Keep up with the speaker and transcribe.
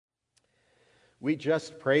We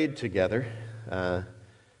just prayed together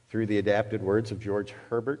through the adapted words of George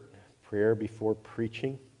Herbert, prayer before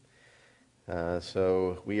preaching.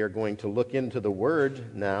 So we are going to look into the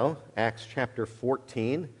Word now, Acts chapter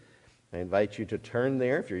 14. I invite you to turn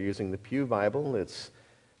there. If you're using the Pew Bible, it's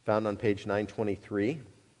found on page 923.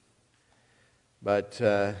 But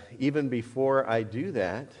even before I do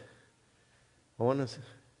that, I want to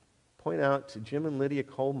point out to Jim and Lydia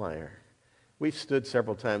Kohlmeyer. We've stood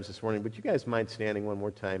several times this morning, but you guys mind standing one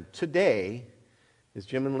more time? Today is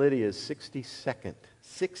Jim and Lydia's 62nd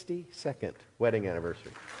wedding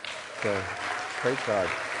anniversary. So, praise God.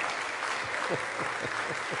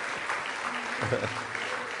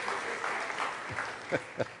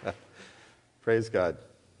 Praise God.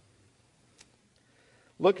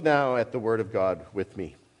 Look now at the Word of God with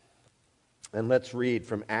me. And let's read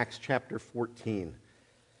from Acts chapter 14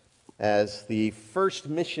 as the first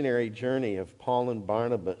missionary journey of Paul and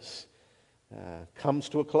Barnabas comes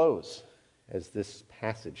to a close as this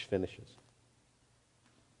passage finishes.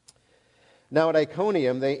 Now at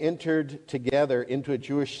Iconium they entered together into a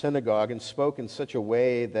Jewish synagogue and spoke in such a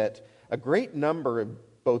way that a great number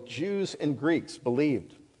of both Jews and Greeks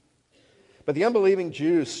believed. But the unbelieving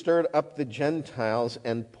Jews stirred up the Gentiles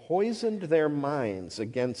and poisoned their minds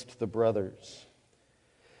against the brothers.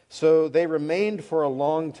 So they remained for a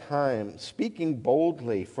long time, speaking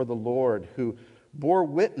boldly for the Lord, who bore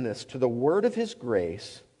witness to the word of his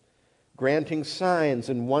grace, granting signs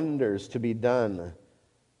and wonders to be done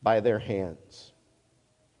by their hands.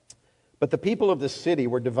 But the people of the city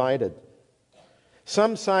were divided.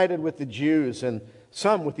 Some sided with the Jews and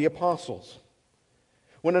some with the apostles.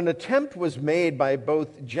 When an attempt was made by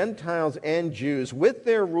both Gentiles and Jews with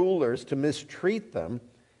their rulers to mistreat them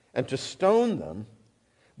and to stone them,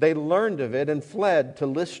 they learned of it and fled to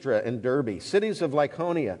Lystra and Derbe, cities of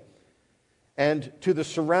Lycaonia, and to the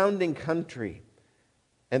surrounding country.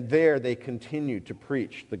 And there they continued to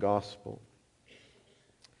preach the gospel.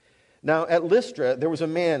 Now at Lystra there was a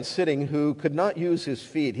man sitting who could not use his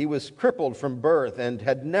feet. He was crippled from birth and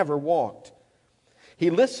had never walked. He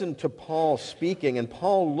listened to Paul speaking, and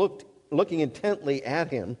Paul looking intently at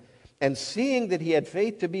him, and seeing that he had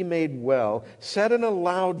faith to be made well, said in a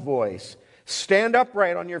loud voice, "Stand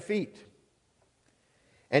upright on your feet."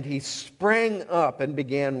 And he sprang up and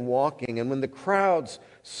began walking. And when the crowds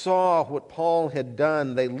saw what Paul had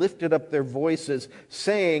done, they lifted up their voices,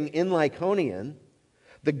 saying in Lycaonian,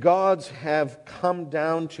 "The gods have come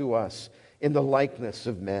down to us in the likeness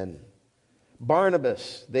of men."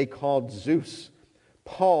 Barnabas they called Zeus,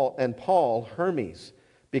 Paul Hermes,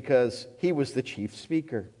 because he was the chief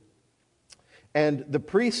speaker. And the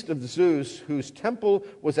priest of Zeus, whose temple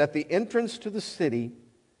was at the entrance to the city,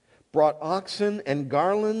 brought oxen and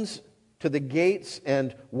garlands to the gates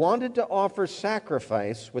and wanted to offer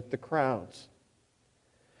sacrifice with the crowds.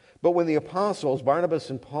 But when the apostles, Barnabas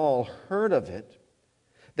and Paul, heard of it,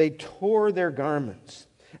 they tore their garments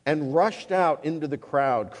and rushed out into the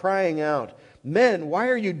crowd, crying out, "Men, why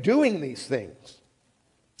are you doing these things?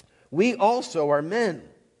 We also are men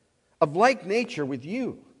of like nature with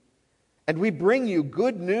you. And we bring you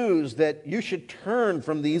good news that you should turn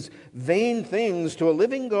from these vain things to a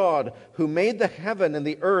living God who made the heaven and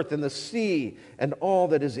the earth and the sea and all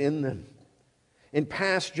that is in them. In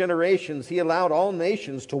past generations he allowed all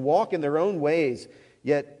nations to walk in their own ways,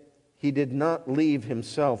 yet he did not leave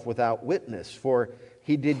himself without witness, for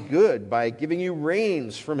he did good by giving you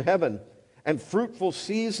rains from heaven and fruitful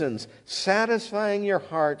seasons, satisfying your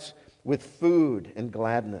hearts with food and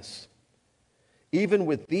gladness." Even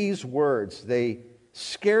with these words, they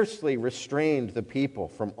scarcely restrained the people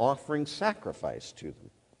from offering sacrifice to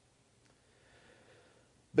them.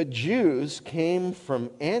 But Jews came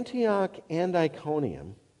from Antioch and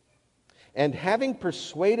Iconium, and having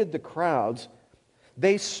persuaded the crowds,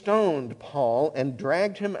 they stoned Paul and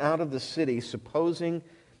dragged him out of the city, supposing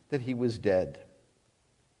that he was dead.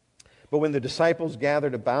 But when the disciples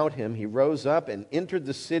gathered about him, he rose up and entered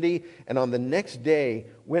the city, and on the next day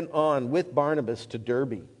went on with Barnabas to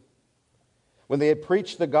Derbe. When they had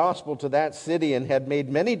preached the gospel to that city and had made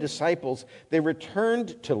many disciples, they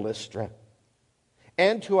returned to Lystra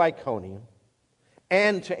and to Iconium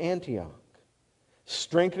and to Antioch,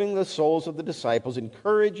 strengthening the souls of the disciples,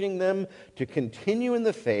 encouraging them to continue in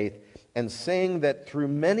the faith, and saying that through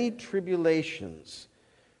many tribulations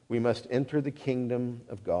we must enter the kingdom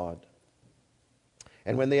of God.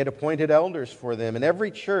 And when they had appointed elders for them in every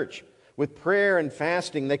church, with prayer and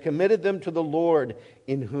fasting, they committed them to the Lord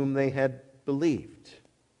in whom they had believed.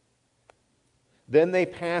 Then they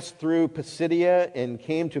passed through Pisidia and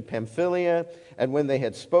came to Pamphylia, and when they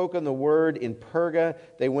had spoken the word in Perga,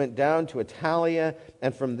 they went down to Italia,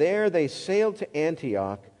 and from there they sailed to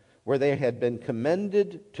Antioch, where they had been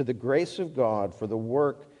commended to the grace of God for the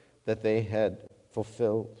work that they had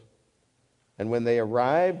fulfilled. And when they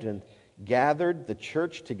arrived and gathered the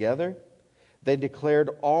church together, they declared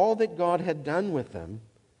all that God had done with them,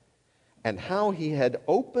 and how he had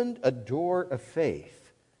opened a door of faith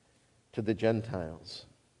to the Gentiles.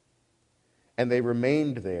 And they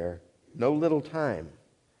remained there no little time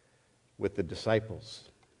with the disciples.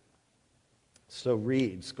 So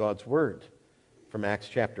reads God's word from Acts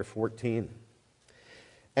chapter 14.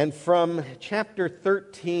 And from chapter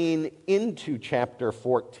 13 into chapter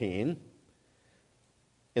 14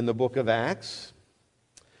 in the book of Acts,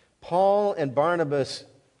 Paul and Barnabas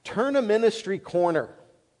turn a ministry corner.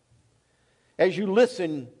 As you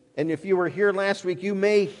listen, and if you were here last week, you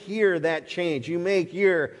may hear that change. You may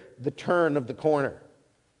hear the turn of the corner.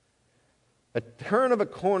 A turn of a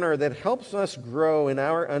corner that helps us grow in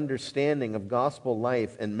our understanding of gospel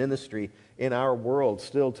life and ministry in our world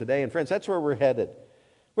still today. And friends, that's where we're headed.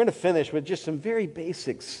 We're going to finish with just some very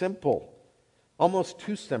basic, simple, almost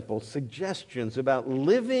too simple suggestions about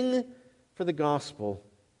living for the gospel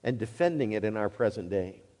and defending it in our present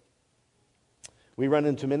day. We run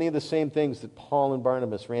into many of the same things that Paul and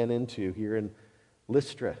Barnabas ran into here in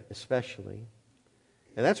Lystra especially.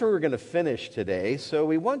 And that's where we're going to finish today. So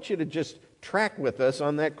we want you to just track with us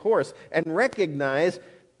on that course and recognize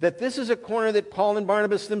that this is a corner that Paul and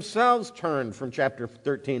Barnabas themselves turned from chapter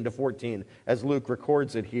 13 to 14, as Luke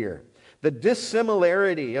records it here. The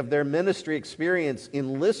dissimilarity of their ministry experience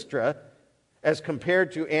in Lystra as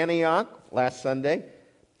compared to Antioch last Sunday,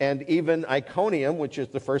 and even Iconium, which is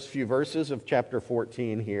the first few verses of chapter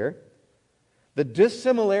 14 here. The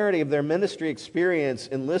dissimilarity of their ministry experience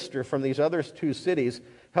in Lystra from these other two cities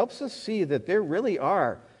helps us see that there really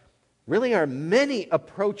are many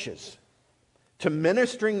approaches to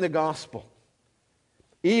ministering the gospel,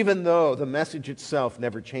 even though the message itself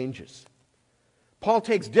never changes. Paul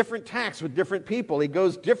takes different tacks with different people. He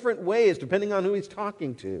goes different ways depending on who he's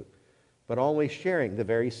talking to, but always sharing the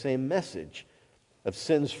very same message of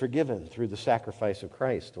sins forgiven through the sacrifice of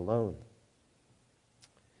Christ alone.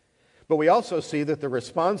 But we also see that the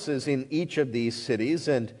responses in each of these cities,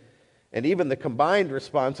 and even the combined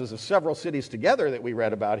responses of several cities together that we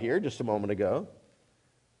read about here just a moment ago,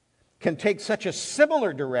 can take such a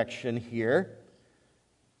similar direction here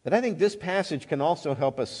that I think this passage can also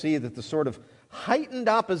help us see that the sort of heightened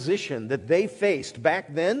opposition that they faced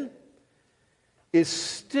back then is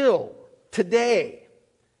still today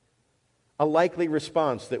a likely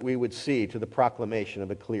response that we would see to the proclamation of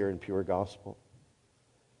a clear and pure gospel.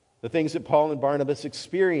 The things that Paul and Barnabas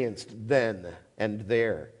experienced then and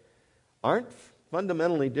there aren't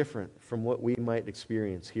fundamentally different from what we might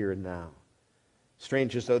experience here and now.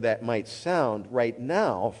 Strange as though that might sound right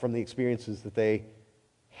now from the experiences that they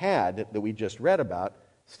had that we just read about,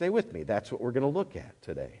 stay with me. That's what we're going to look at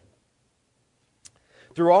today.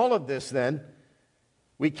 Through all of this, then,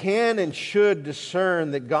 we can and should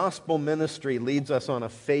discern that gospel ministry leads us on a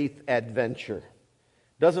faith adventure.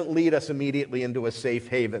 It doesn't lead us immediately into a safe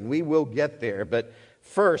haven. We will get there, but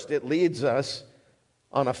first it leads us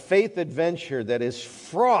on a faith adventure that is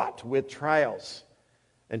fraught with trials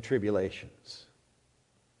and tribulations.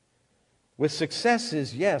 With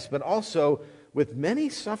successes, yes, but also with many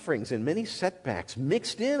sufferings and many setbacks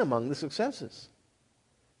mixed in among the successes.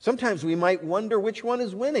 Sometimes we might wonder which one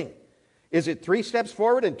is winning. Is it 3 steps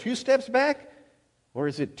forward and 2 steps back? Or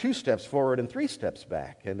is it 2 steps forward and 3 steps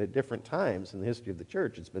back? And at different times in the history of the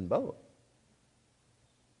church, it's been both.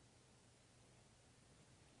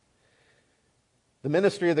 The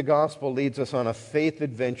ministry of the gospel leads us on a faith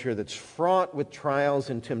adventure that's fraught with trials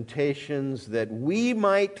and temptations that we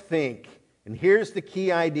might think, and here's the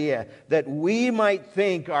key idea, that we might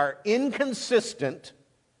think are inconsistent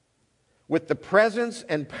with the presence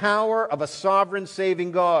and power of a sovereign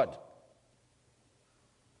saving God.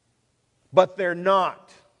 But they're not.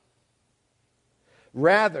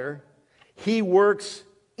 Rather, He works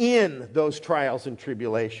in those trials and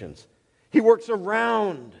tribulations. He works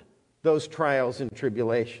around those trials and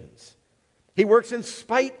tribulations. He works in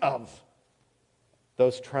spite of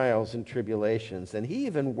those trials and tribulations, and He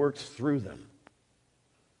even works through them.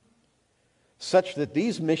 Such that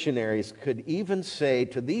these missionaries could even say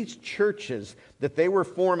to these churches that they were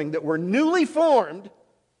forming, that were newly formed,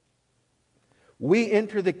 we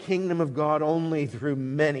enter the kingdom of God only through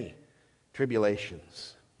many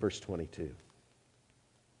tribulations. Verse 22.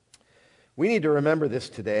 We need to remember this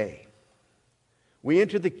today. We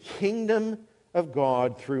enter the kingdom of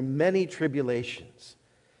God through many tribulations.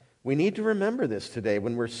 We need to remember this today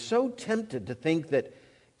when we're so tempted to think that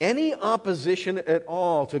any opposition at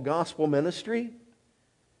all to gospel ministry,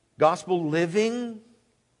 gospel living,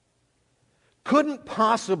 couldn't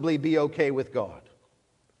possibly be okay with God.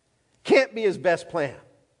 Can't be His best plan.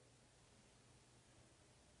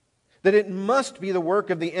 That it must be the work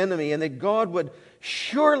of the enemy, and that God would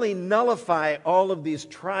surely nullify all of these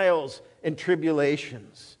trials and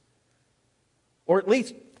tribulations. Or at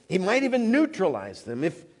least He might even neutralize them.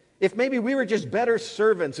 If maybe we were just better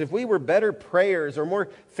servants, if we were better prayers or more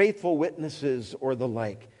faithful witnesses or the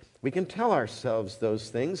like, we can tell ourselves those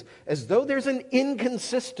things as though there's an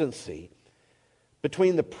inconsistency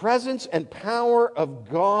between the presence and power of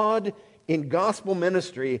God in gospel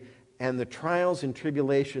ministry and the trials and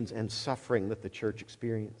tribulations and suffering that the church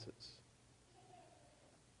experiences.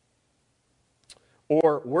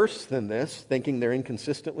 Or worse than this, thinking they're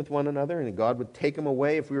inconsistent with one another and God would take them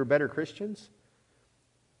away if we were better Christians.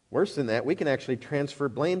 Worse than that, we can actually transfer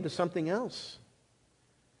blame to something else.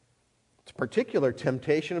 It's a particular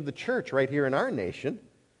temptation of the church right here in our nation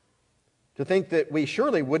to think that we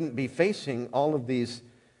surely wouldn't be facing all of these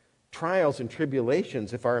trials and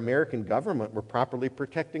tribulations if our American government were properly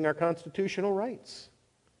protecting our constitutional rights,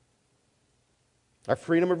 our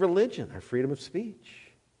freedom of religion, our freedom of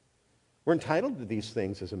speech. We're entitled to these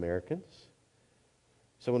things as Americans.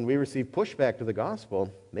 So when we receive pushback to the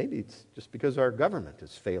gospel, maybe it's just because our government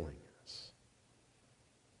is failing us.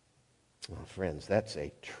 Well, friends, that's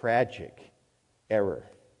a tragic error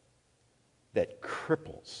that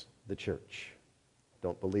cripples the church.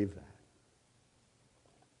 Don't believe that.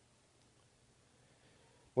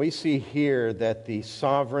 We see here that the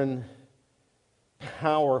sovereign,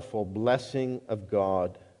 powerful blessing of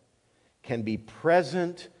God can be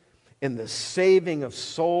present in the saving of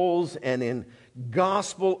souls and in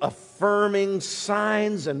gospel-affirming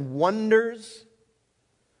signs and wonders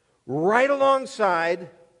right alongside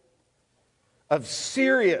of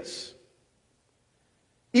serious,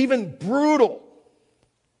 even brutal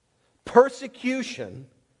persecution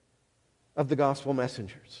of the gospel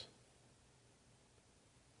messengers.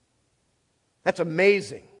 That's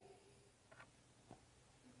amazing.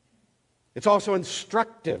 It's also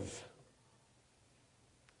instructive.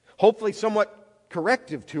 Hopefully somewhat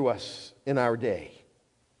corrective to us in our day.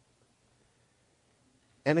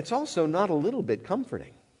 And it's also not a little bit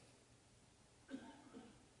comforting.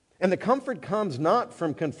 And the comfort comes not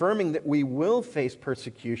from confirming that we will face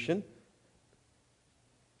persecution,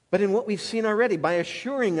 but in what we've seen already, by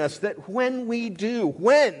assuring us that when we do,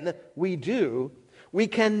 we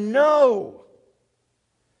can know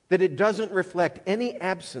that it doesn't reflect any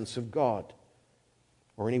absence of God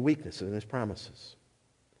or any weakness in His promises.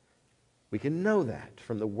 We can know that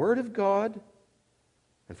from the Word of God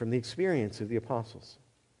and from the experience of the apostles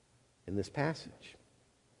in this passage.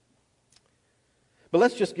 But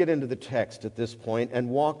let's just get into the text at this point and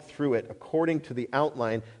walk through it according to the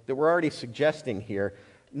outline that we're already suggesting here,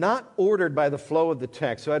 not ordered by the flow of the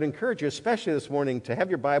text. So I'd encourage you, especially this morning, to have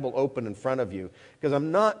your Bible open in front of you, because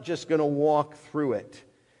I'm not just going to walk through it.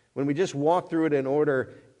 When we just walk through it in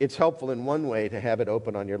order, it's helpful in one way to have it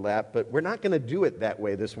open on your lap, but we're not going to do it that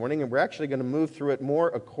way this morning, and we're actually going to move through it more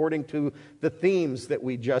according to the themes that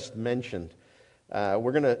we just mentioned.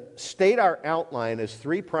 We're going to state our outline as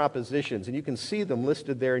 3 propositions, and you can see them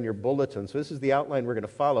listed there in your bulletin. So this is the outline we're going to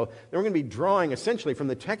follow. Then we're going to be drawing essentially from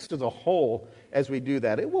the text as a whole as we do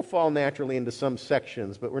that. It will fall naturally into some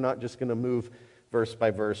sections, but we're not just going to move verse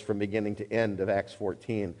by verse from beginning to end of Acts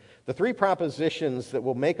 14. The 3 propositions that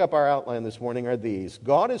will make up our outline this morning are these.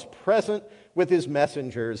 God is present with His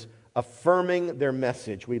messengers, affirming their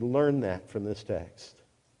message. We learn that from this text.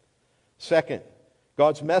 Second,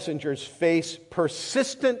 God's messengers face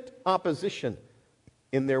persistent opposition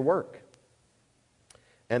in their work.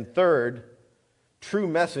 And third, true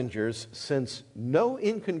messengers sense no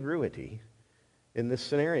incongruity in this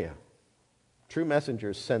scenario. True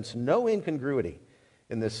messengers sense no incongruity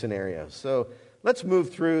in this scenario. So let's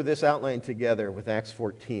move through this outline together with Acts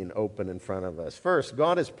 14 open in front of us. First,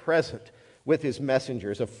 God is present with His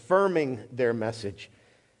messengers, affirming their message.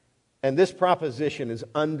 And this proposition is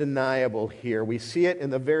undeniable here. We see it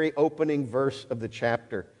in the very opening verse of the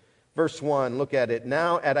chapter. Verse 1, look at it.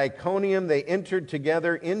 Now at Iconium they entered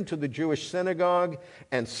together into the Jewish synagogue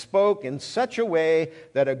and spoke in such a way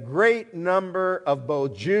that a great number of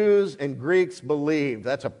both Jews and Greeks believed.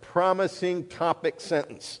 That's a promising topic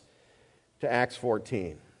sentence to Acts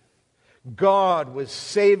 14. God was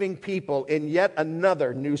saving people in yet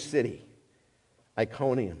another new city,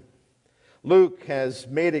 Iconium. Luke has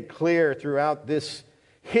made it clear throughout this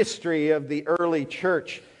history of the early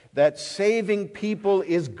church that saving people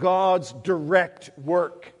is God's direct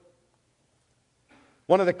work.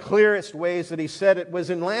 One of the clearest ways that he said it was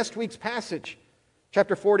in last week's passage,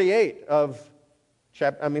 verse 48 of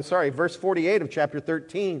chapter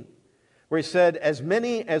 13, where he said, "As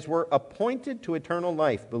many as were appointed to eternal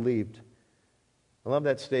life believed." I love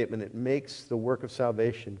that statement. It makes the work of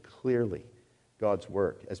salvation clearly God's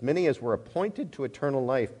work. As many as were appointed to eternal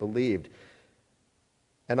life believed.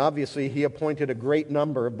 And obviously, he appointed a great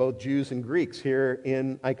number of both Jews and Greeks here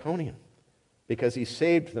in Iconium, because he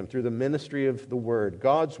saved them through the ministry of the Word.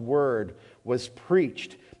 God's Word was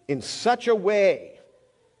preached in such a way,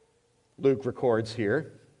 Luke records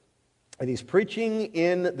here, and he's preaching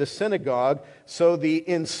in the synagogue, so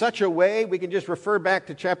in such a way, we can just refer back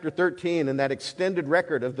to chapter 13 and that extended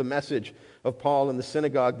record of the message of Paul in the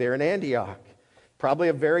synagogue there in Antioch. Probably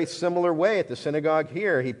a very similar way at the synagogue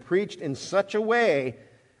here. He preached in such a way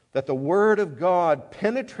that the Word of God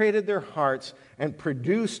penetrated their hearts and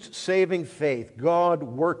produced saving faith. God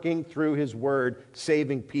working through His Word,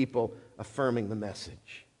 saving people, affirming the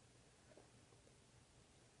message.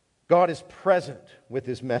 God is present with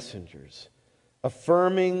His messengers,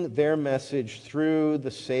 affirming their message through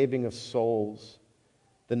the saving of souls.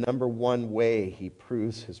 The number one way He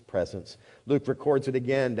proves His presence. Luke records it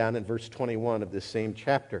again down in verse 21 of this same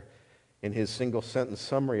chapter in his single sentence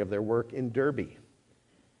summary of their work in Derbe.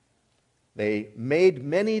 They made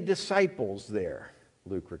many disciples there,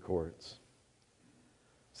 Luke records.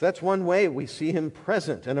 So that's one way we see Him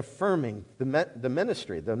present and affirming the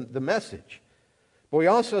ministry, the message. But we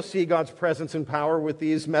also see God's presence and power with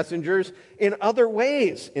these messengers in other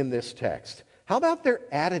ways in this text. How about their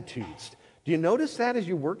attitudes? Do you notice that as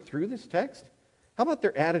you work through this text? How about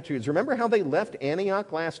their attitudes? Remember how they left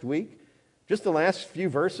Antioch last week? Just the last few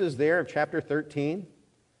verses there of chapter 13.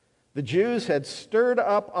 The Jews had stirred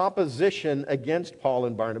up opposition against Paul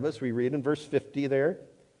and Barnabas, we read in verse 50 there,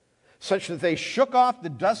 such that they shook off the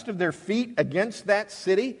dust of their feet against that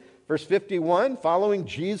city. Verse 51, following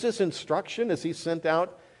Jesus' instruction as He sent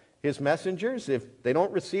out His messengers, if they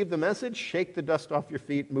don't receive the message, shake the dust off your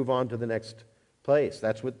feet, move on to the next place.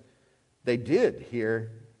 That's what they did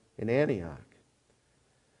here in Antioch.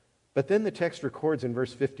 But then the text records in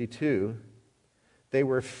verse 52, they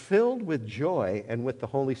were filled with joy and with the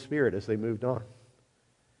Holy Spirit as they moved on.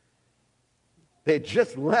 They had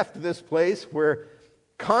just left this place where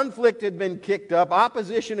conflict had been kicked up,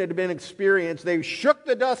 opposition had been experienced. They shook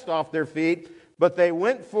the dust off their feet, but they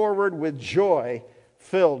went forward with joy,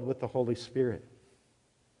 filled with the Holy Spirit.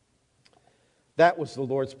 That was the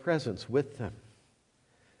Lord's presence with them.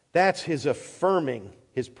 That's His affirming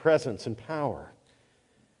His presence and power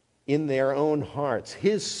in their own hearts.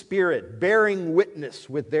 His Spirit bearing witness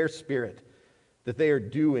with their spirit that they are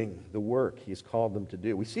doing the work He's called them to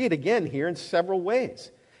do. We see it again here in several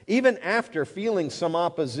ways. Even after feeling some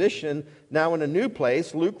opposition now in a new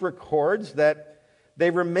place, Luke records that they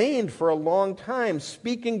remained for a long time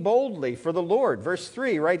speaking boldly for the Lord. Verse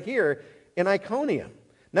 3 right here in Iconium.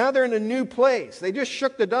 Now they're in a new place. They just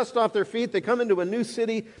shook the dust off their feet. They come into a new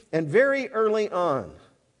city, and very early on,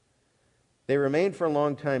 they remained for a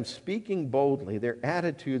long time speaking boldly. Their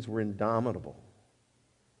attitudes were indomitable.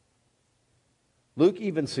 Luke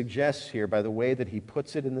even suggests here, by the way that he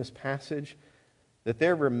puts it in this passage, that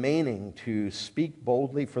their remaining to speak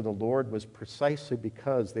boldly for the Lord was precisely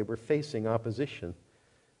because they were facing opposition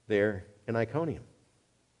there in Iconium.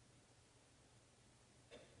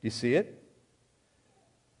 Do you see it?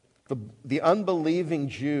 The unbelieving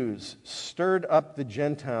Jews stirred up the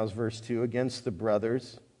Gentiles, verse 2, against the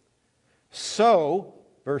brothers. So,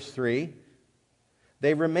 verse 3,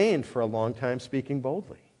 they remained for a long time speaking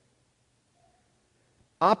boldly.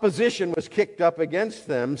 Opposition was kicked up against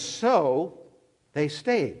them, so they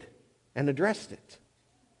stayed and addressed it.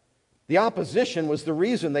 The opposition was the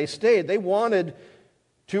reason they stayed. They wanted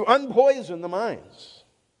to unpoison the minds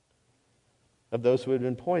of those who had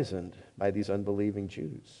been poisoned by these unbelieving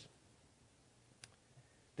Jews.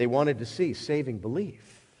 They wanted to see saving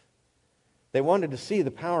belief. They wanted to see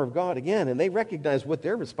the power of God again, and they recognized what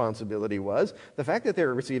their responsibility was. The fact that they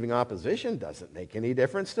were receiving opposition doesn't make any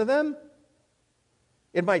difference to them.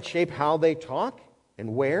 It might shape how they talk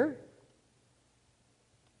and where,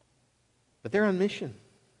 but they're on mission.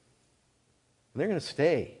 And they're going to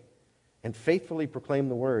stay and faithfully proclaim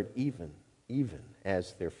the word even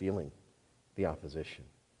as they're feeling the opposition.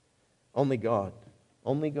 Only God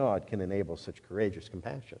can enable such courageous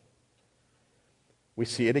compassion. We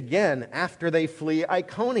see it again after they flee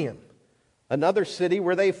Iconium, another city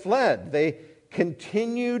where they fled. They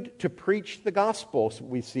continued to preach the gospel,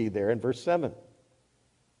 we see there in verse 7.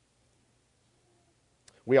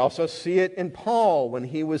 We also see it in Paul when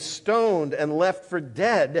he was stoned and left for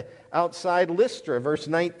dead outside Lystra, verse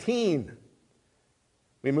 19.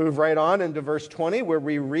 We move right on into verse 20 where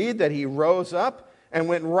we read that he rose up and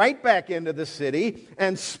went right back into the city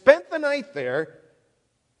and spent the night there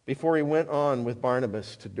before he went on with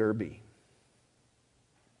Barnabas to Derbe.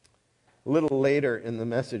 A little later in the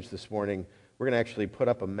message this morning, we're going to actually put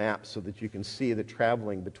up a map so that you can see the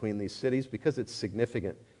traveling between these cities because it's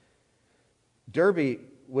significant. Derbe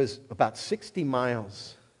was about 60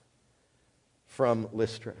 miles from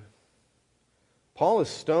Lystra. Paul is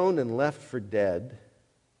stoned and left for dead.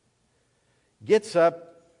 Gets up.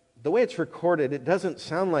 The way it's recorded, it doesn't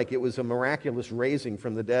sound like it was a miraculous raising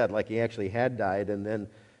from the dead, like he actually had died and then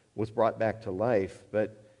was brought back to life.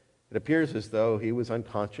 But it appears as though he was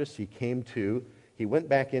unconscious. He came to. He went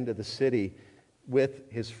back into the city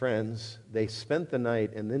with his friends. They spent the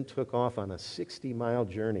night and then took off on a 60-mile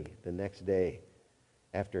journey the next day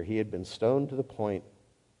after he had been stoned to the point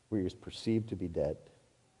where he was perceived to be dead.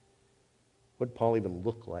 What did Paul even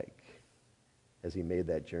look like as he made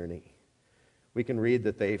that journey? We can read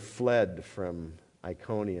that they fled from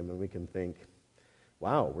Iconium, and we can think,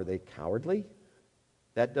 wow, were they cowardly?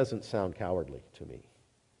 That doesn't sound cowardly to me.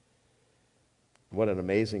 What an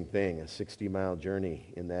amazing thing, a 60-mile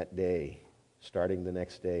journey in that day, starting the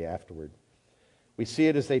next day afterward. We see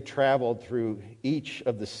it as they traveled through each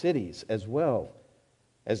of the cities as well,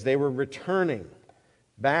 as they were returning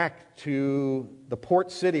back to the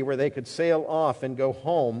port city where they could sail off and go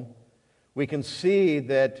home. We can see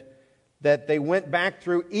that they went back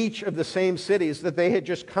through each of the same cities that they had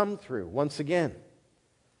just come through once again.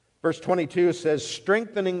 Verse 22 says,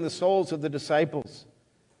 strengthening the souls of the disciples,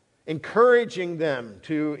 encouraging them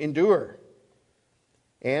to endure,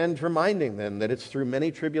 and reminding them that it's through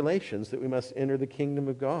many tribulations that we must enter the kingdom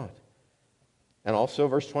of God. And also,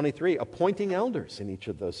 verse 23, appointing elders in each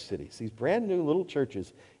of those cities, these brand new little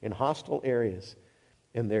churches in hostile areas.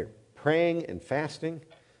 And they're praying and fasting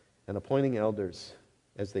and appointing elders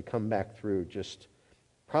as they come back through, just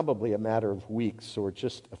probably a matter of weeks or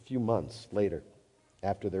just a few months later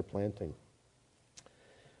after their planting.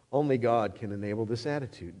 Only God can enable this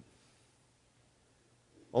attitude.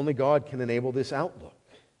 Only God can enable this outlook.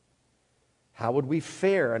 How would we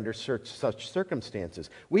fare under such circumstances?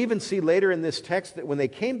 We even see later in this text that when they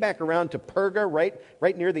came back around to Perga,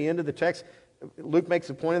 right near the end of the text, Luke makes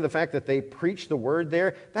a point of the fact that they preached the word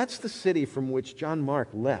there. That's the city from which John Mark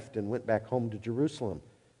left and went back home to Jerusalem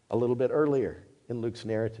a little bit earlier in Luke's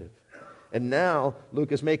narrative. And now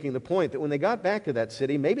Luke is making the point that when they got back to that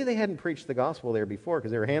city, maybe they hadn't preached the gospel there before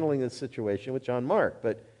because they were handling this situation with John Mark,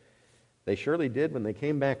 but they surely did when they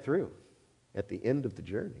came back through at the end of the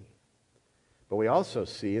journey. But we also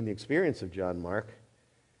see in the experience of John Mark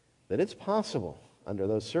that it's possible under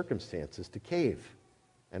those circumstances to cave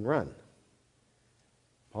and run.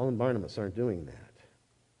 Paul and Barnabas aren't doing that.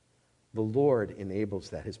 The Lord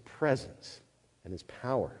enables that. His presence and His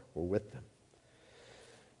power were with them.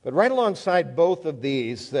 But right alongside both of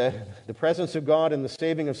these, the presence of God and the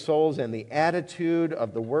saving of souls and the attitude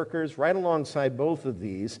of the workers, right alongside both of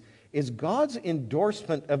these is God's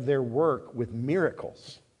endorsement of their work with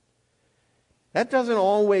miracles. That doesn't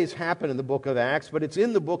always happen in the book of Acts, but it's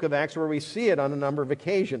in the book of Acts where we see it on a number of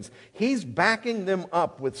occasions. He's backing them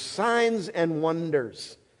up with signs and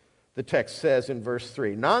wonders, the text says in verse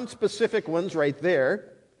 3. Non-specific ones right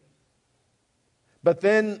there, but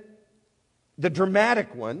then the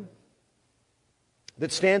dramatic one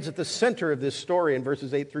that stands at the center of this story in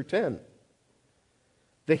verses 8 through 10.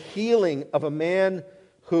 The healing of a man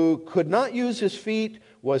who could not use his feet,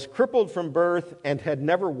 was crippled from birth, and had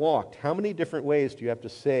never walked. How many different ways do you have to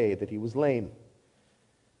say that he was lame?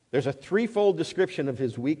 There's a threefold description of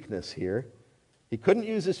his weakness here. He couldn't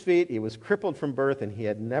use his feet, he was crippled from birth, and he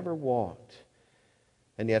had never walked.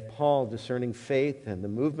 And yet Paul, discerning faith and the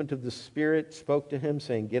movement of the Spirit, spoke to him,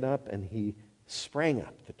 saying, "Get up," and he sprang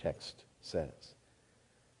up, the text says.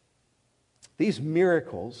 These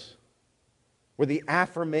miracles were the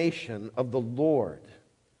affirmation of the Lord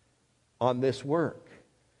on this work.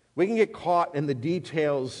 We can get caught in the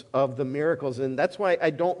details of the miracles, and that's why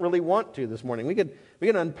I don't really want to this morning. We can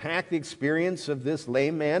unpack the experience of this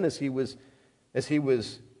lame man as he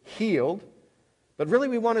was healed, but really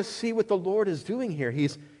we want to see what the Lord is doing here.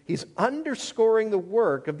 He's underscoring the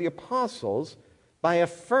work of the apostles by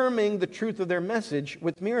affirming the truth of their message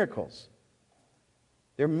with miracles.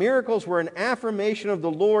 Their miracles were an affirmation of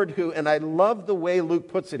the Lord who, and I love the way Luke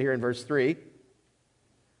puts it here in verse 3,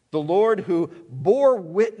 the Lord who bore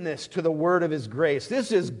witness to the word of His grace.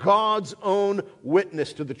 This is God's own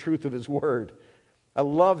witness to the truth of His word. I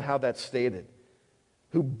love how that's stated.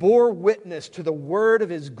 who bore witness to the word of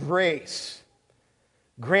his grace,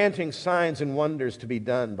 granting signs and wonders to be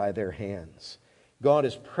done by their hands. God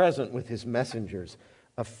is present with his messengers,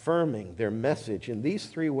 affirming their message in these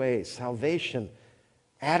three ways: salvation,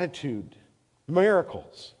 attitude,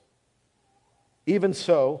 miracles. Even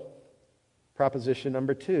so, proposition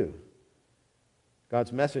number 2,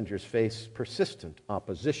 God's messengers face persistent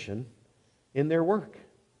opposition in their work.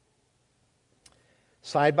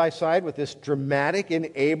 Side by side with this dramatic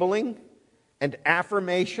enabling and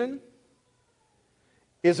affirmation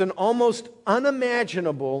is an almost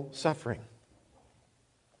unimaginable suffering.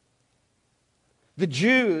 The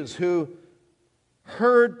Jews who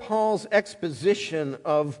heard Paul's exposition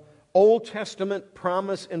of Old Testament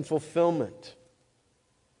promise and fulfillment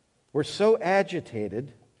were so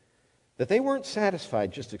agitated that they weren't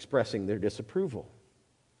satisfied just expressing their disapproval.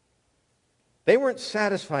 They weren't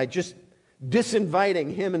satisfied just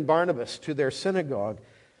disinviting him and Barnabas to their synagogue.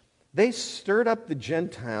 They stirred up the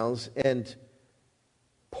Gentiles and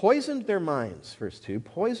poisoned their minds, verse 2,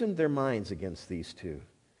 poisoned their minds against these two.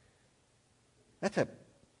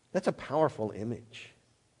 That's a powerful image.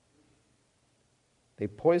 They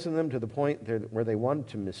poisoned them to the point where they wanted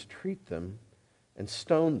to mistreat them and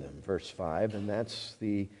stone them, verse 5, and that's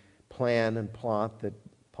the plan and plot that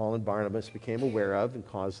Paul and Barnabas became aware of and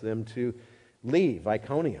caused them to leave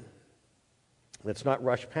Iconium. Let's not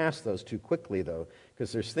rush past those too quickly, though,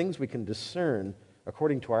 because there's things we can discern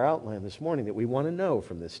according to our outline this morning that we want to know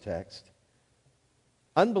from this text.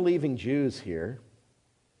 Unbelieving Jews here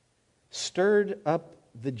stirred up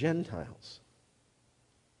the Gentiles.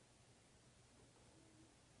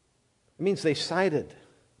 It means they sided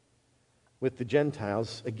with the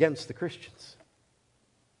Gentiles against the Christians.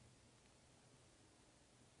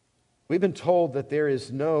 We've been told that there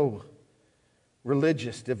is no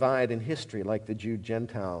religious divide in history like the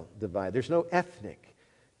Jew-Gentile divide. There's no ethnic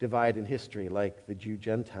divide in history like the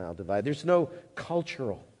Jew-Gentile divide. There's no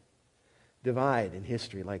cultural divide in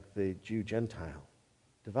history like the Jew-Gentile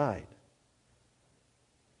divide.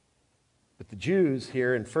 But the Jews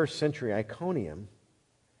here in first century Iconium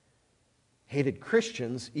hated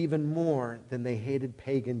Christians even more than they hated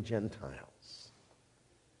pagan Gentiles.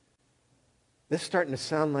 This is starting to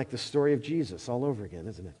sound like the story of Jesus all over again,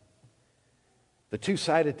 isn't it? The two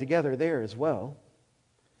sided together there as well.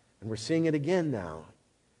 And we're seeing it again now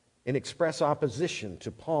in express opposition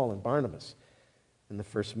to Paul and Barnabas and the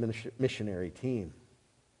first missionary team.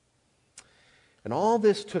 And all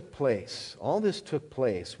this took place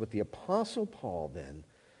with the Apostle Paul then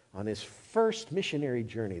on his first missionary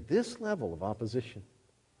journey, this level of opposition.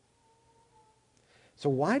 So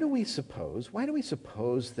why do we suppose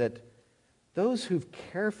that those who've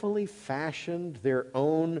carefully fashioned their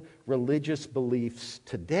own religious beliefs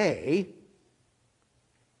today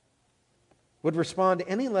would respond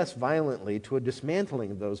any less violently to a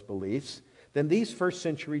dismantling of those beliefs than these first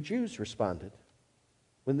century Jews responded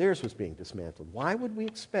when theirs was being dismantled? Why would we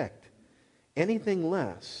expect anything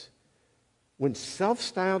less when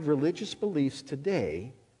self-styled religious beliefs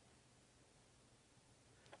today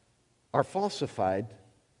are falsified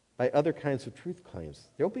by other kinds of truth claims?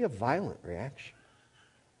 There'll be a violent reaction.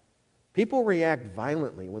 People react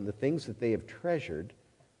violently when the things that they have treasured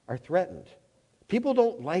are threatened. People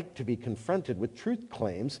don't like to be confronted with truth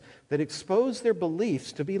claims that expose their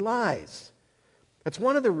beliefs to be lies. That's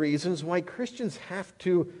one of the reasons why Christians have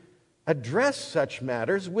to address such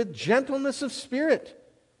matters with gentleness of spirit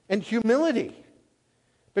and humility,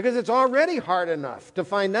 because it's already hard enough to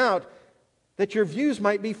find out that your views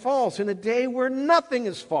might be false in a day where nothing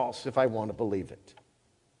is false if I want to believe it.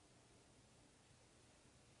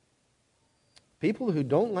 People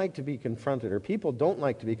don't like to be confronted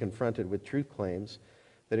with truth claims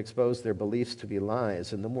that expose their beliefs to be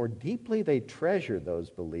lies. And the more deeply they treasure those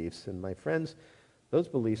beliefs, and my friends, those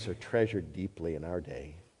beliefs are treasured deeply in our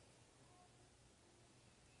day,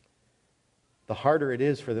 the harder it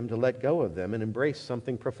is for them to let go of them and embrace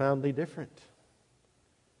something profoundly different.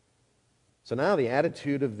 So now the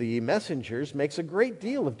attitude of the messengers makes a great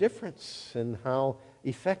deal of difference in how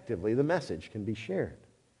effectively the message can be shared.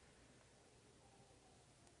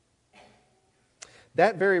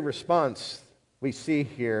 That very response we see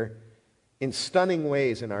here in stunning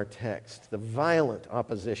ways in our text, the violent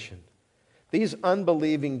opposition. These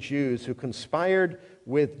unbelieving Jews who conspired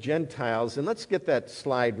with Gentiles, and let's get that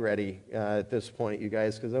slide ready at this point, you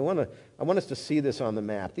guys, because I want us to see this on the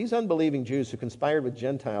map. These unbelieving Jews who conspired with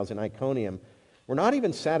Gentiles in Iconium were not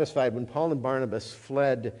even satisfied when Paul and Barnabas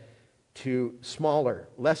fled to smaller,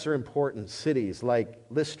 lesser important cities like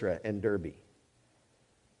Lystra and Derbe.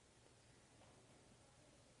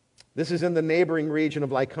 This is in the neighboring region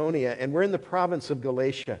of Lycaonia, and we're in the province of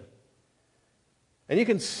Galatia. And you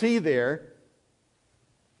can see there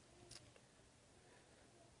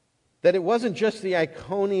that it wasn't just the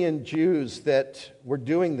Iconian Jews that were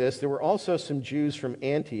doing this. There were also some Jews from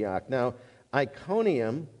Antioch. Now,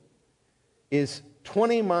 Iconium is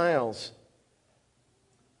 20 miles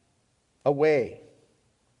away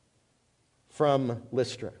from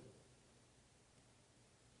Lystra.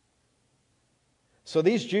 So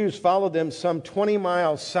these Jews followed them some 20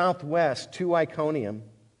 miles southwest to Iconium.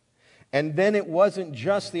 And then it wasn't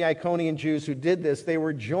just the Iconian Jews who did this. They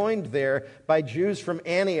were joined there by Jews from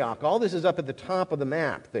Antioch. All this is up at the top of the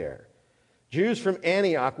map there. Jews from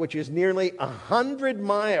Antioch, which is nearly 100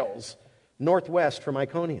 miles northwest from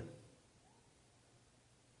Iconium.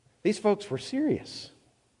 These folks were serious.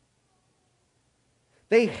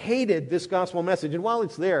 They hated this gospel message. And while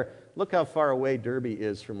it's there, look how far away Derbe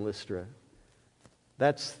is from Lystra.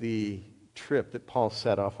 That's the trip that Paul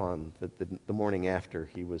set off on the morning after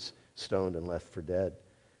he was stoned and left for dead.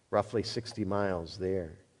 Roughly 60 miles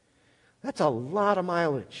there. That's a lot of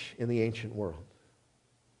mileage in the ancient world.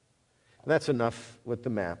 And that's enough with the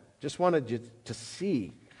map. Just wanted you to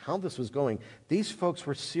see how this was going. These folks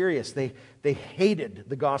were serious. They hated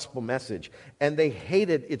the gospel message, and they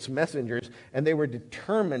hated its messengers, and they were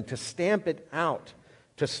determined to stamp it out,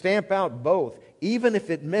 to stamp out both, even if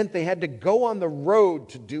it meant they had to go on the road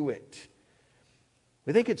to do it.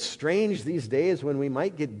 We think it's strange these days when we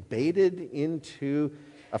might get baited into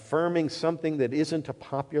affirming something that isn't a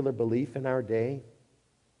popular belief in our day.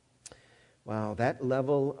 Wow, that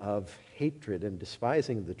level of hatred and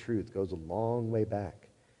despising of the truth goes a long way back.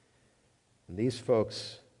 And these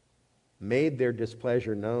folks made their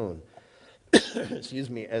displeasure known, excuse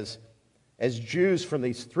me, as Jews from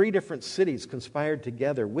these three different cities conspired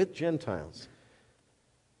together with Gentiles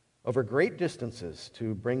over great distances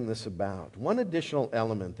to bring this about. One additional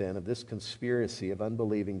element then of this conspiracy of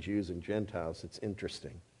unbelieving Jews and Gentiles that's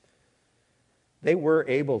interesting. They were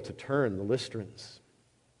able to turn the Lystrans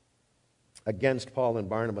against Paul and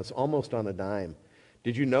Barnabas almost on a dime.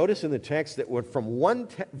 Did you notice in the text that from one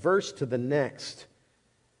verse to the next,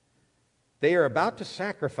 they are about to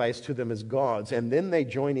sacrifice to them as gods, and then they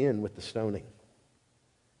join in with the stoning?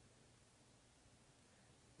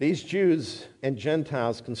 These Jews and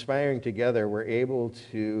Gentiles conspiring together were able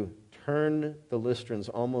to turn the Lystrans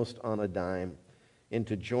almost on a dime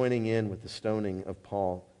into joining in with the stoning of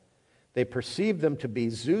Paul. They perceived them to be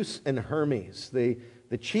Zeus and Hermes, the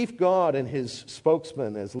chief god and his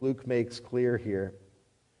spokesman, as Luke makes clear here.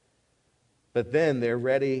 But then they're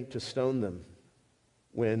ready to stone them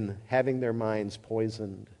when having their minds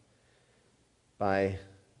poisoned by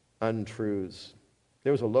untruths.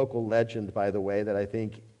 There was a local legend, by the way, that I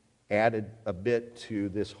think added a bit to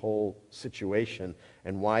this whole situation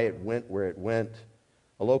and why it went where it went.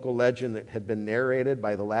 A local legend that had been narrated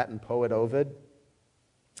by the Latin poet Ovid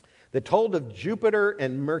that told of Jupiter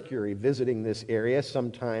and Mercury visiting this area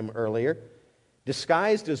sometime earlier,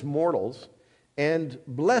 disguised as mortals, and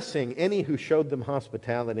blessing any who showed them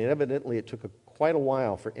hospitality. And evidently it took quite a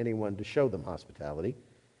while for anyone to show them hospitality.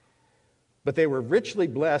 But they were richly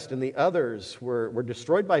blessed, and the others were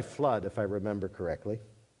destroyed by flood, if I remember correctly.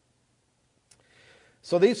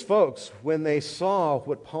 So these folks, when they saw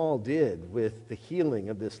what Paul did with the healing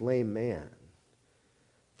of this lame man,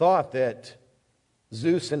 thought that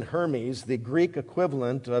Zeus and Hermes, the Greek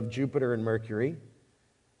equivalent of Jupiter and Mercury,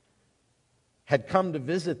 had come to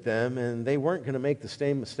visit them, and they weren't going to make the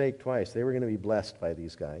same mistake twice. They were going to be blessed by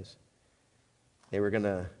these guys. They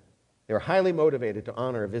were highly motivated to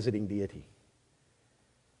honor a visiting deity.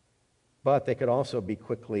 But they could also be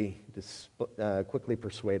quickly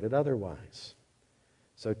persuaded otherwise.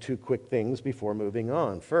 So 2 quick things before moving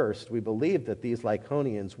on. First, we believe that these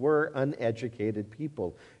Lycaonians were uneducated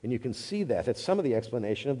people. And you can see that. It's some of the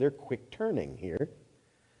explanation of their quick turning here.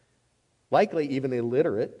 Likely even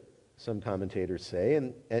illiterate, some commentators say,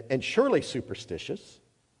 and surely superstitious.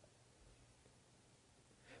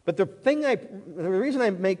 But the reason I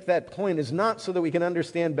make that point is not so that we can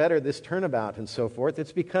understand better this turnabout and so forth.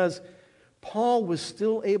 It's because Paul was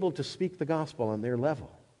still able to speak the gospel on their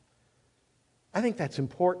level. I think that's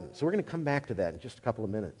important. So we're going to come back to that in just a couple of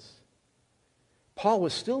minutes. Paul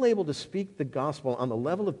was still able to speak the gospel on the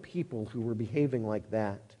level of people who were behaving like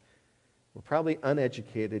that. Were probably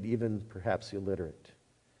uneducated, even perhaps illiterate.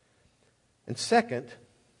 And second,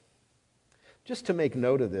 just to make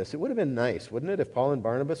note of this, it would have been nice, wouldn't it, if Paul and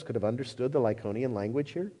Barnabas could have understood the Lycaonian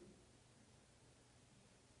language here?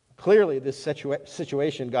 Clearly, this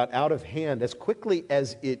situation got out of hand as quickly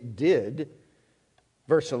as it did.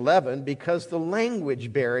 Verse 11, because the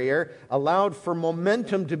language barrier allowed for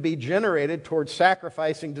momentum to be generated towards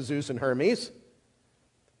sacrificing to Zeus and Hermes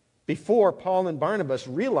before Paul and Barnabas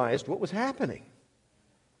realized what was happening.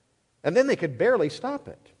 And then they could barely stop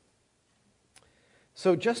it.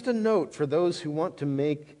 So just a note for those who want to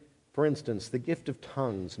make, for instance, the gift of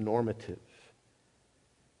tongues normative.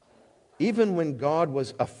 Even when God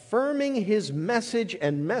was affirming his message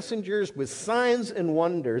and messengers with signs and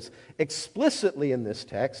wonders explicitly in this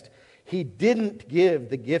text, he didn't give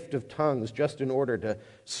the gift of tongues just in order to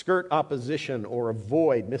skirt opposition or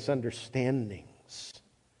avoid misunderstandings.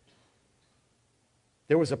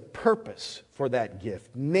 There was a purpose for that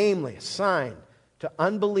gift, namely a sign to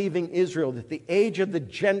unbelieving Israel that the age of the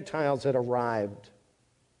Gentiles had arrived.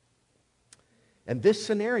 And this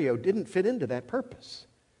scenario didn't fit into that purpose.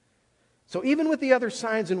 So even with the other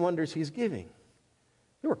signs and wonders he's giving,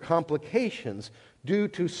 there were complications due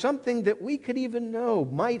to something that we could even know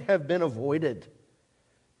might have been avoided.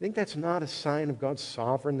 I think that's not a sign of God's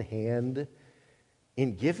sovereign hand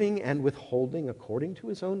in giving and withholding according to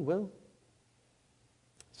his own will.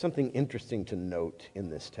 Something interesting to note in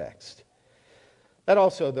this text. That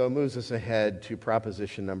also, though, moves us ahead to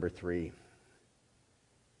proposition number 3.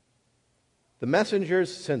 The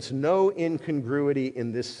messengers sense no incongruity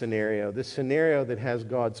in this scenario that has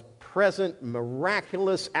God's present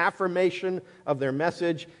miraculous affirmation of their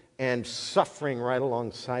message and suffering right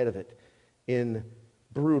alongside of it in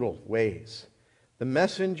brutal ways. The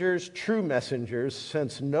messengers, true messengers,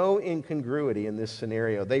 sense no incongruity in this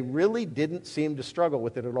scenario. They really didn't seem to struggle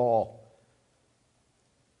with it at all.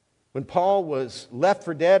 When Paul was left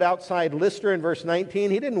for dead outside Lystra in verse 19,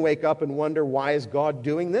 he didn't wake up and wonder, why is God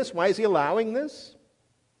doing this? Why is he allowing this?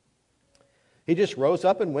 He just rose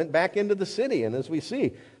up and went back into the city, and as we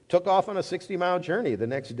see, took off on a 60-mile journey the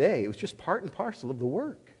next day. It was just part and parcel of the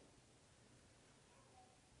work.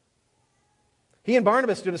 He and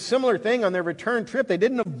Barnabas did a similar thing on their return trip. They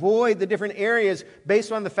didn't avoid the different areas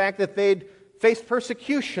based on the fact that they'd faced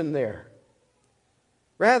persecution there.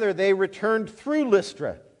 Rather, they returned through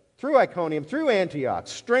Lystra, through Iconium, through Antioch,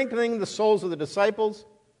 strengthening the souls of the disciples,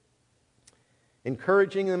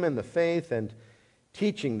 encouraging them in the faith, and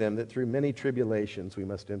teaching them that through many tribulations we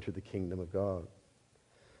must enter the kingdom of God.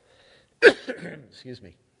 Excuse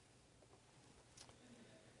me.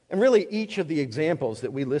 And really, each of the examples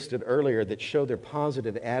that we listed earlier that show their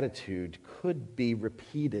positive attitude could be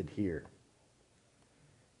repeated here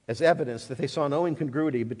as evidence that they saw no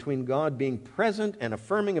incongruity between God being present and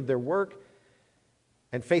affirming of their work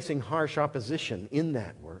and facing harsh opposition in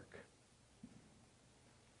that work.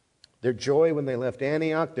 Their joy when they left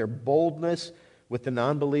Antioch, their boldness with the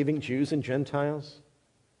non-believing Jews and Gentiles.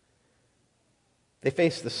 They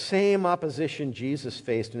faced the same opposition Jesus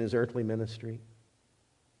faced in his earthly ministry.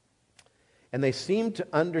 And they seemed to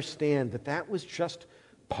understand that that was just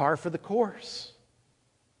par for the course.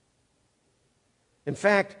 In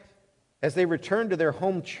fact, as they returned to their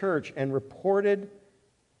home church and reported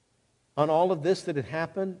on all of this that had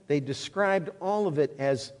happened, they described all of it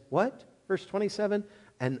as what? Verse 27,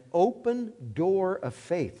 an open door of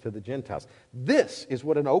faith to the Gentiles. This is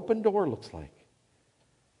what an open door looks like.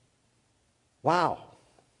 Wow.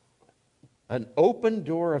 An open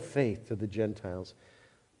door of faith to the Gentiles.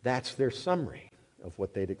 That's their summary of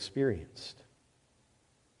what they'd experienced.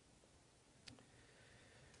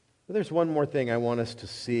 But there's one more thing I want us to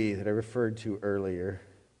see that I referred to earlier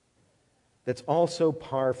that's also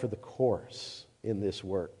par for the course in this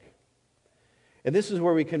work. And this is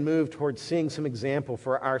where we can move towards seeing some example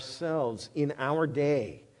for ourselves in our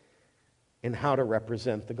day in how to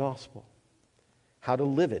represent the gospel, how to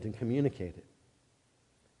live it and communicate it.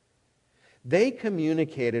 They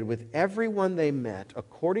communicated with everyone they met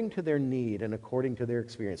according to their need and according to their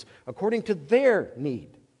experience, according to their need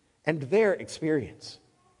and their experience.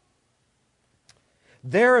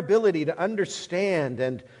 Their ability to understand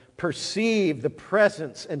and perceive the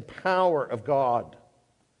presence and power of God,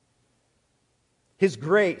 His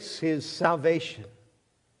grace, His salvation.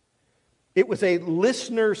 It was a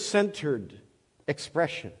listener-centered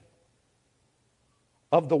expression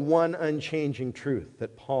of the one unchanging truth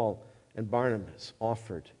that Paul and Barnabas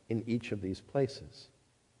offered in each of these places.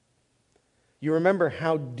 You remember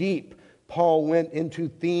how deep Paul went into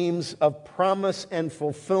themes of promise and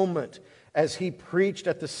fulfillment as he preached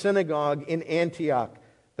at the synagogue in Antioch,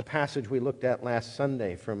 the passage we looked at last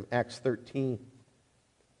Sunday from Acts 13.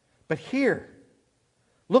 But here,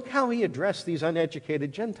 look how he addressed these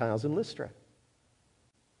uneducated Gentiles in Lystra.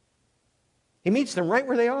 He meets them right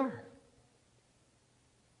where they are.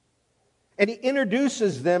 And he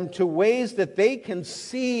introduces them to ways that they can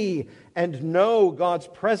see and know God's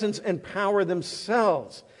presence and power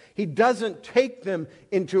themselves. He doesn't take them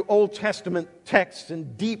into Old Testament texts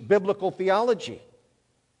and deep biblical theology,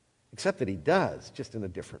 except that he does, just in a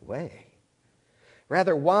different way.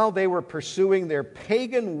 Rather, while they were pursuing their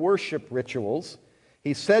pagan worship rituals,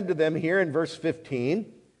 he said to them here in verse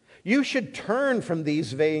 15, "You should turn from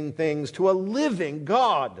these vain things to a living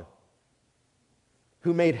God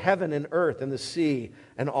who made heaven and earth and the sea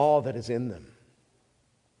and all that is in them."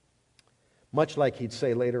 Much like he'd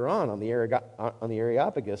say later on the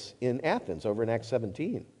Areopagus in Athens, over in Acts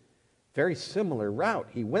 17. Very similar route.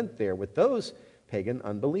 He went there with those pagan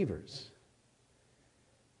unbelievers.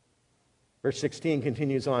 Verse 16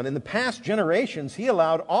 continues on. "In the past generations, he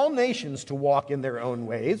allowed all nations to walk in their own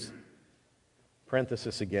ways."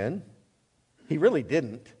 Parenthesis again. He really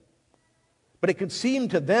didn't. But it could seem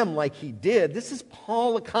to them like he did. This is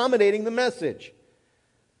Paul accommodating the message.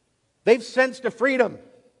 They've sensed a freedom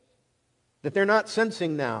that they're not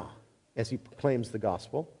sensing now as he proclaims the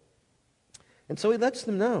gospel. And so he lets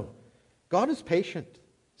them know God is patient.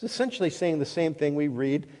 It's essentially saying the same thing we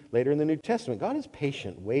read later in the New Testament. God is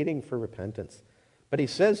patient, waiting for repentance. But he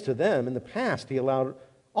says to them, in the past, he allowed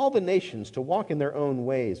all the nations to walk in their own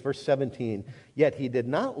ways. Verse 17, "Yet he did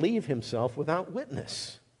not leave himself without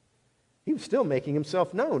witness." He was still making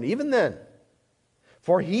himself known, even then.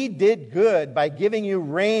 "For he did good by giving you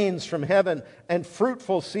rains from heaven and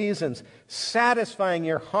fruitful seasons, satisfying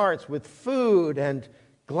your hearts with food and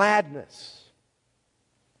gladness."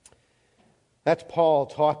 That's Paul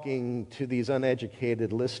talking to these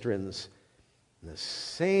uneducated Lystrans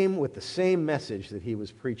with the same message that he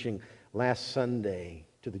was preaching last Sunday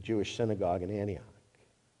to the Jewish synagogue in Antioch.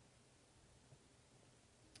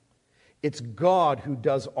 It's God who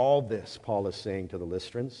does all this, Paul is saying to the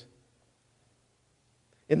Lystrans.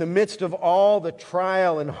 In the midst of all the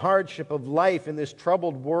trial and hardship of life in this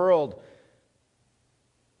troubled world,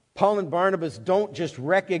 Paul and Barnabas don't just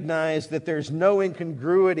recognize that there's no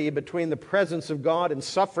incongruity between the presence of God and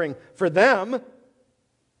suffering for them.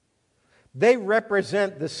 They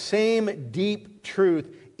represent the same deep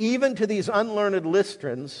truth, even to these unlearned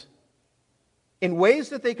Lystrans, in ways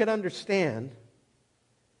that they could understand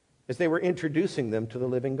as they were introducing them to the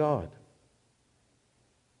living God.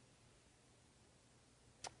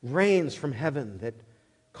 Rains from heaven that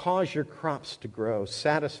cause your crops to grow,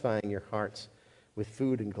 satisfying your hearts with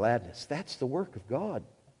food and gladness. That's the work of God.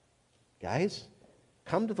 Guys,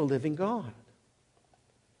 come to the living God.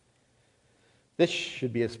 This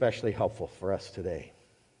should be especially helpful for us today,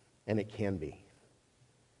 and it can be.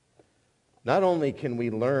 Not only can we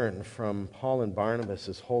learn from Paul and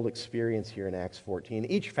Barnabas' whole experience here in Acts 14,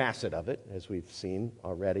 each facet of it, as we've seen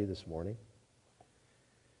already this morning,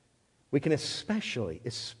 we can especially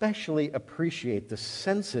appreciate the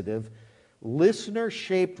sensitive,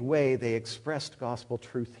 listener-shaped way they expressed gospel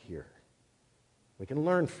truth here. We can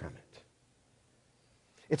learn from it.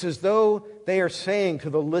 It's as though they are saying to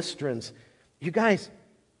the Lystrans, you guys,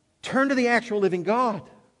 turn to the actual living God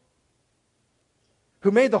who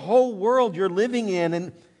made the whole world you're living in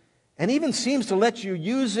and even seems to let you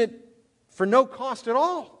use it for no cost at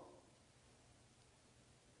all.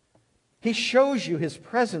 He shows you His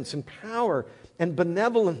presence and power and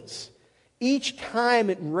benevolence each time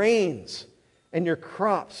it rains and your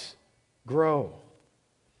crops grow.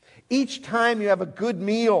 Each time you have a good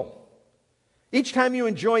meal. Each time you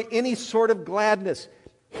enjoy any sort of gladness,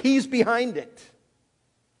 He's behind it.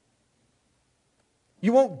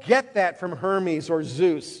 You won't get that from Hermes or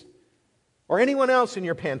Zeus or anyone else in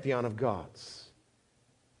your pantheon of gods.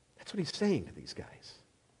 That's what he's saying to these guys.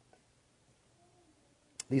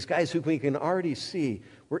 These guys who we can already see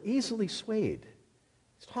were easily swayed.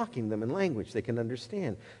 He's talking to them in language they can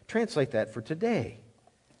understand. Translate that for today.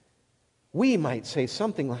 We might say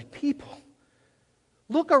something like, people,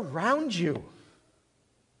 look around you.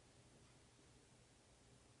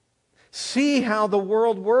 See how the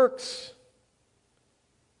world works.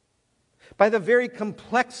 By the very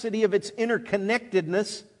complexity of its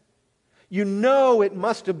interconnectedness, you know it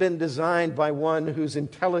must have been designed by one whose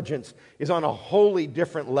intelligence is on a wholly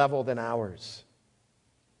different level than ours.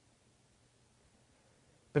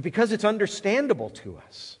 But because it's understandable to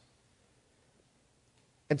us,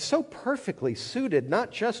 and so perfectly suited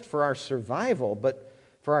not just for our survival, but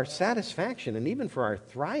for our satisfaction and even for our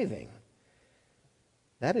thriving,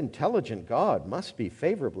 that intelligent God must be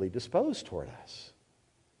favorably disposed toward us.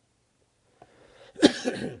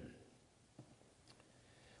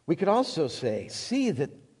 We could also say, see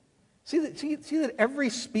that every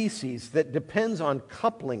species that depends on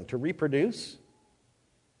coupling to reproduce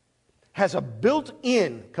has a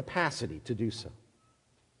built-in capacity to do so.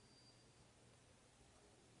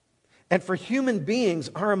 And for human beings,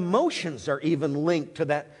 our emotions are even linked to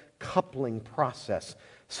that coupling process,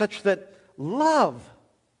 such that love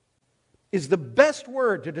is the best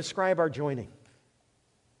word to describe our joining.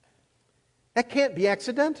 That can't be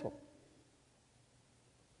accidental.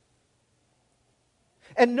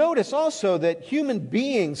 And notice also that human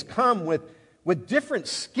beings come with different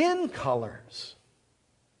skin colors,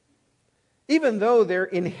 even though their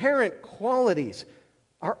inherent qualities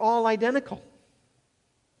are all identical.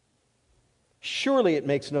 Surely it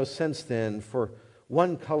makes no sense then for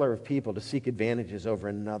one color of people to seek advantages over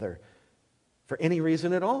another for any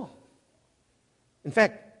reason at all. In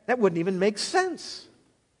fact, that wouldn't even make sense.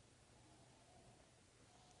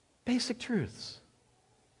 Basic truths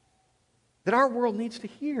that our world needs to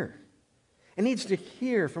hear. It needs to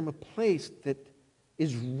hear from a place that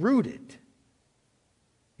is rooted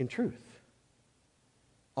in truth.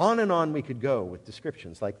 On and on we could go with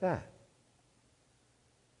descriptions like that.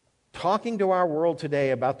 Talking to our world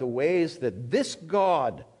today about the ways that this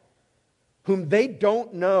God, whom they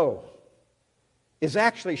don't know, is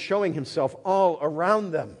actually showing himself all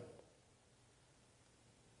around them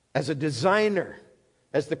as a designer,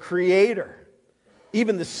 as the creator,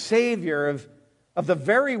 even the savior of the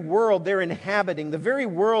very world they're inhabiting, the very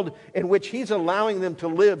world in which he's allowing them to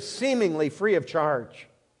live seemingly free of charge.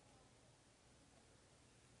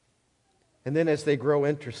 And then as they grow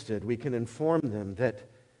interested, we can inform them that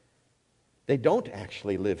they don't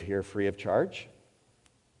actually live here free of charge.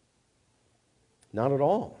 Not at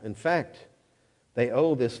all. In fact, they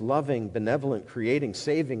owe this loving, benevolent, creating,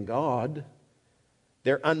 saving God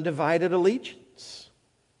their undivided allegiance.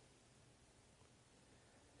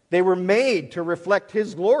 They were made to reflect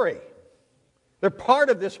his glory. They're part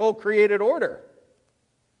of this whole created order.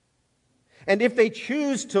 And if they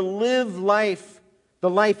choose to live life, the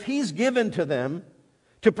life he's given to them,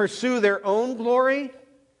 to pursue their own glory,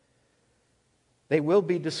 they will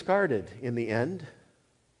be discarded in the end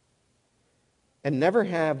and never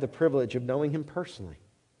have the privilege of knowing him personally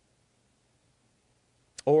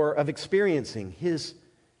or of experiencing his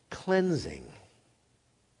cleansing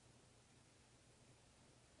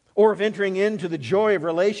or of entering into the joy of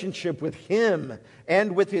relationship with him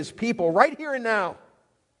and with his people right here and now.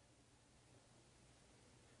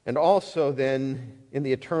 And also then in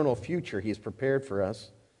the eternal future he's prepared for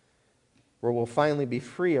us, where we'll finally be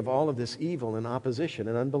free of all of this evil and opposition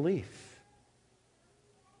and unbelief.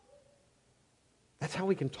 That's how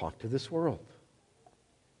we can talk to this world.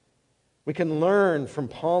 We can learn from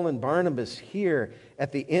Paul and Barnabas here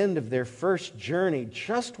at the end of their first journey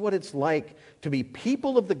just what it's like to be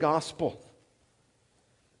people of the gospel,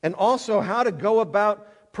 and also how to go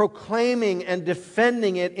about proclaiming and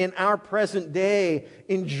defending it in our present day,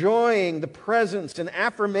 enjoying the presence and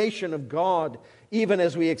affirmation of God even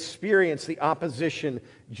as we experience the opposition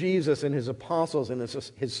Jesus and his apostles and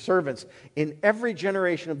his servants in every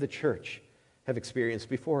generation of the church have experienced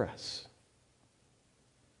before us.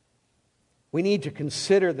 We need to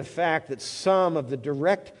consider the fact that some of the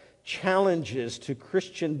direct challenges to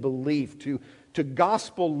Christian belief, to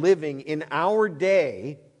gospel living in our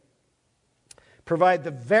day, provide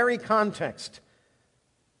the very context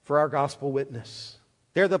for our gospel witness.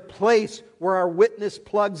 They're the place where our witness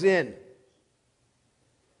plugs in.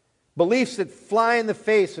 Beliefs that fly in the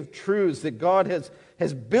face of truths that God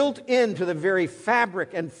has built into the very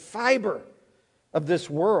fabric and fiber of this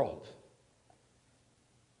world,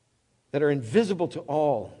 that are invisible to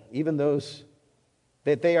all, even those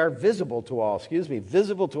that they are visible to all,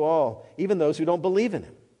 visible to all, even those who don't believe in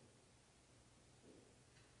him.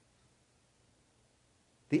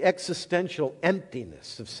 The existential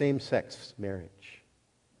emptiness of same-sex marriage.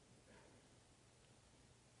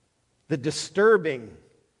 The disturbing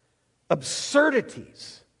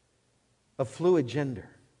absurdities of fluid gender.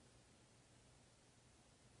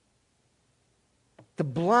 The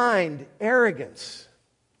blind arrogance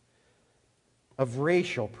of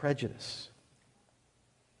racial prejudice.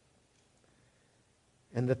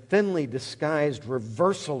 And the thinly disguised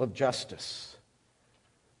reversal of justice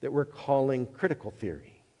that we're calling critical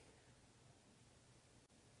theory.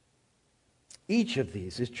 Each of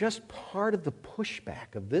these is just part of the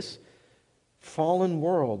pushback of this fallen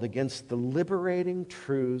world against the liberating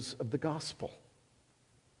truths of the gospel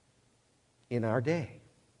in our day.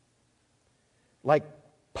 Like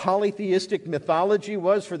polytheistic mythology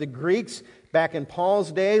was for the Greeks back in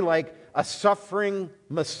Paul's day, like a suffering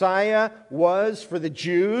Messiah was for the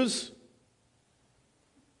Jews.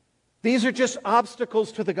 These are just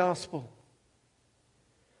obstacles to the gospel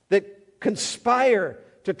that conspire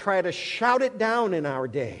to try to shout it down in our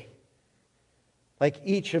day like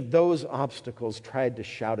each of those obstacles tried to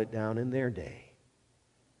shout it down in their day.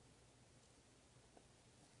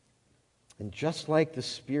 And just like the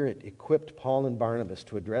Spirit equipped Paul and Barnabas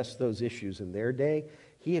to address those issues in their day,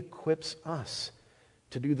 He equips us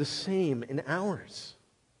to do the same in ours.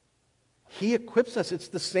 He equips us. It's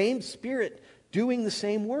the same Spirit doing the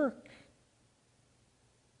same work.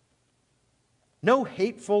 No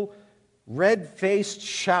hateful, red-faced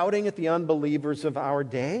shouting at the unbelievers of our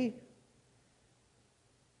day.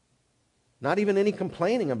 Not even any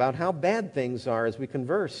complaining about how bad things are as we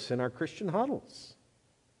converse in our Christian huddles.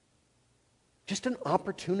 Just an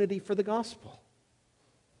opportunity for the gospel.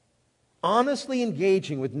 Honestly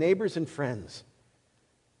engaging with neighbors and friends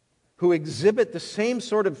who exhibit the same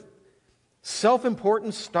sort of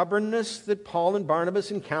self-important stubbornness that Paul and Barnabas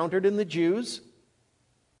encountered in the Jews,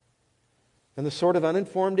 and the sort of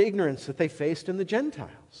uninformed ignorance that they faced in the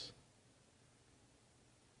Gentiles.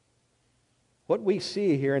 What we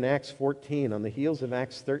see here in Acts 14, on the heels of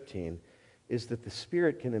Acts 13, is that the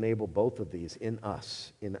Spirit can enable both of these in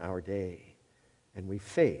us in our day. And we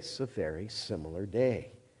face a very similar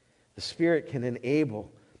day. The Spirit can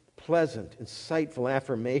enable pleasant, insightful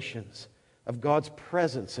affirmations of God's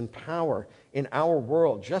presence and power in our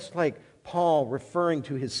world, just like Paul referring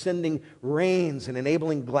to his sending rains and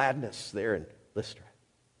enabling gladness there in Lystra.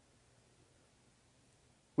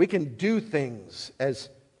 We can do things as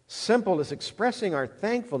simple as expressing our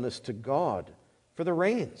thankfulness to God for the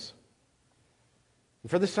rains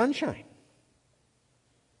and for the sunshine.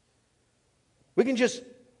 We can just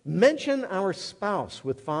mention our spouse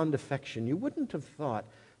with fond affection. You wouldn't have thought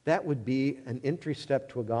that would be an entry step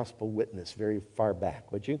to a gospel witness very far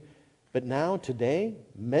back, would you? But now, today,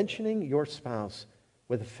 mentioning your spouse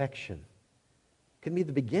with affection can be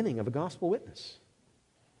the beginning of a gospel witness.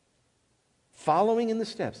 Following in the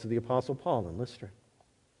steps of the Apostle Paul in Lystra.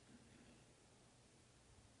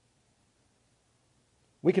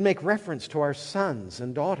 We can make reference to our sons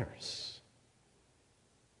and daughters.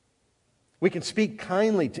 We can speak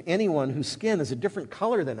kindly to anyone whose skin is a different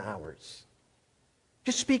color than ours.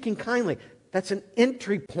 Just speaking kindly, that's an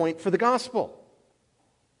entry point for the gospel.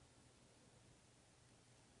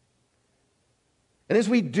 And as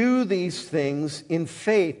we do these things in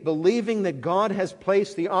faith, believing that God has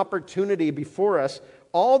placed the opportunity before us,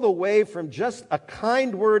 all the way from just a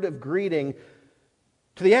kind word of greeting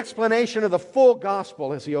to the explanation of the full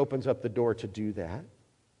gospel as He opens up the door to do that.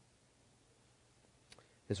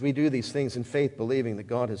 As we do these things in faith, believing that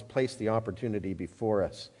God has placed the opportunity before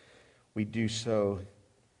us, we do so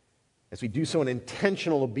in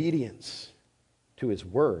intentional obedience to His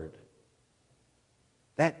Word.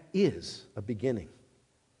 That is a beginning,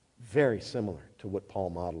 very similar to what Paul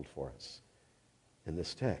modeled for us in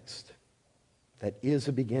this text. That is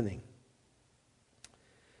a beginning.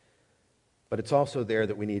 But it's also there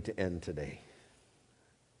that we need to end today.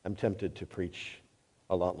 I'm tempted to preach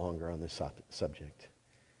a lot longer on this subject.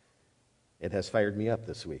 It has fired me up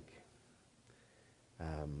this week.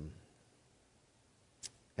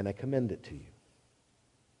 And I commend it to you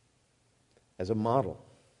as a model,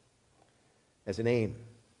 as an aim,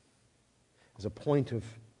 as a point of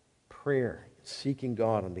prayer, seeking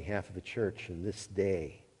God on behalf of the church in this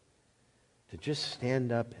day, to just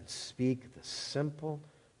stand up and speak the simple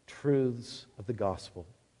truths of the gospel,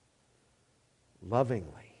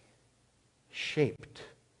 lovingly, shaped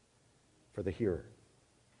for the hearer.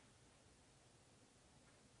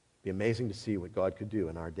 It'd be amazing to see what God could do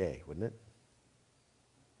in our day, wouldn't it?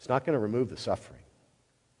 It's not going to remove the suffering.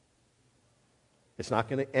 It's not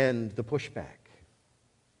going to end the pushback.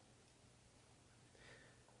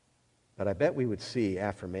 But I bet we would see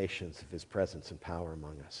affirmations of His presence and power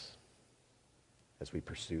among us as we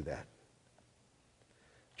pursue that.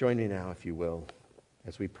 Join me now, if you will,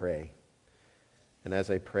 as we pray. And as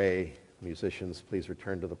I pray, musicians, please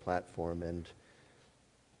return to the platform, and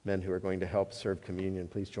men who are going to help serve communion,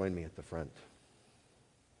 please join me at the front.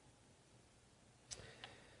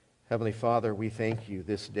 Heavenly Father, we thank You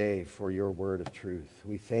this day for Your word of truth.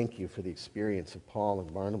 We thank You for the experience of Paul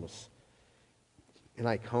and Barnabas in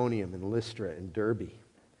Iconium and Lystra and Derbe,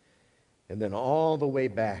 and then all the way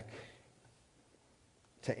back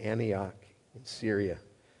to Antioch in Syria,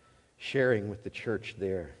 sharing with the church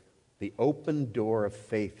there the open door of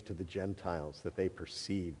faith to the Gentiles that they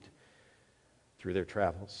perceived through their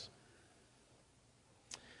travels.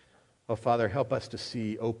 Oh, Father, help us to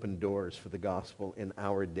see open doors for the gospel in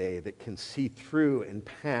our day that can see through and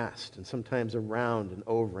past and sometimes around and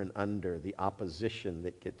over and under the opposition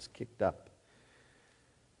that gets kicked up.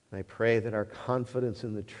 And I pray that our confidence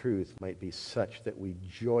in the truth might be such that we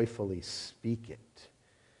joyfully speak it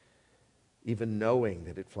even knowing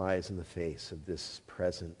that it flies in the face of this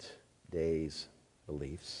present day's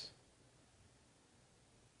beliefs,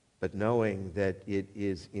 but knowing that it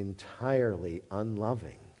is entirely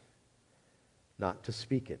unloving not to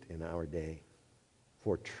speak it in our day.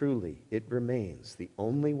 For truly it remains the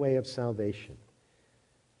only way of salvation,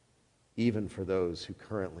 even for those who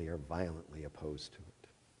currently are violently opposed to it.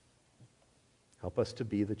 Help us to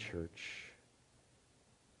be the church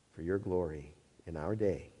for your glory in our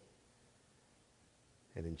day.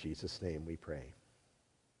 And in Jesus' name we pray.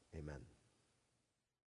 Amen.